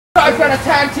guys got a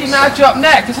tag team match up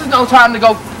next. This is no time to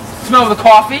go smell the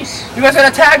coffee. You guys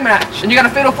got a tag match, and you got a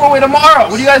fatal four-way tomorrow.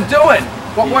 What are you guys doing?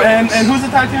 And who's the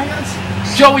tag team against?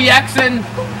 Joey X and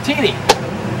Teeny.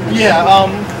 Yeah.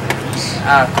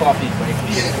 Coffee break.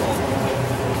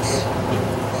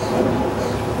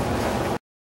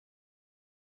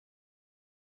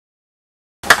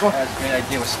 That's a great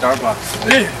idea with Starbucks.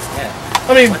 Yeah.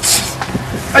 I mean,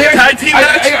 are you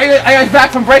guys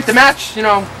back from break? The match, you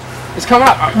know, is coming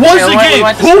up. What's the game?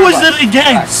 Who was it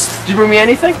against? Did you bring me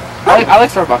anything? I like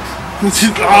Starbucks.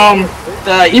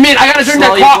 You mean I gotta drink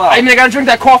that coffee? I mean I gotta drink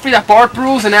that coffee that Bart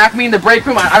brews and Acme in the break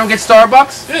room? I don't get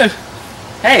Starbucks? Yeah.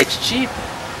 Hey, it's cheap.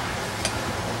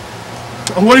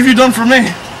 What have you done for me?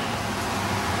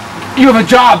 You have a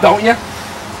job, don't you?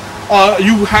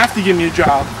 You have to give me a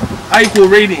job. I equal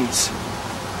ratings.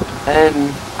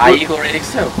 And I equal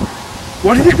ratings too.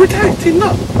 What do you think we're tag teamed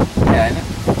up? Yeah, I know.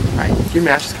 Alright, your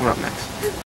match is coming up next.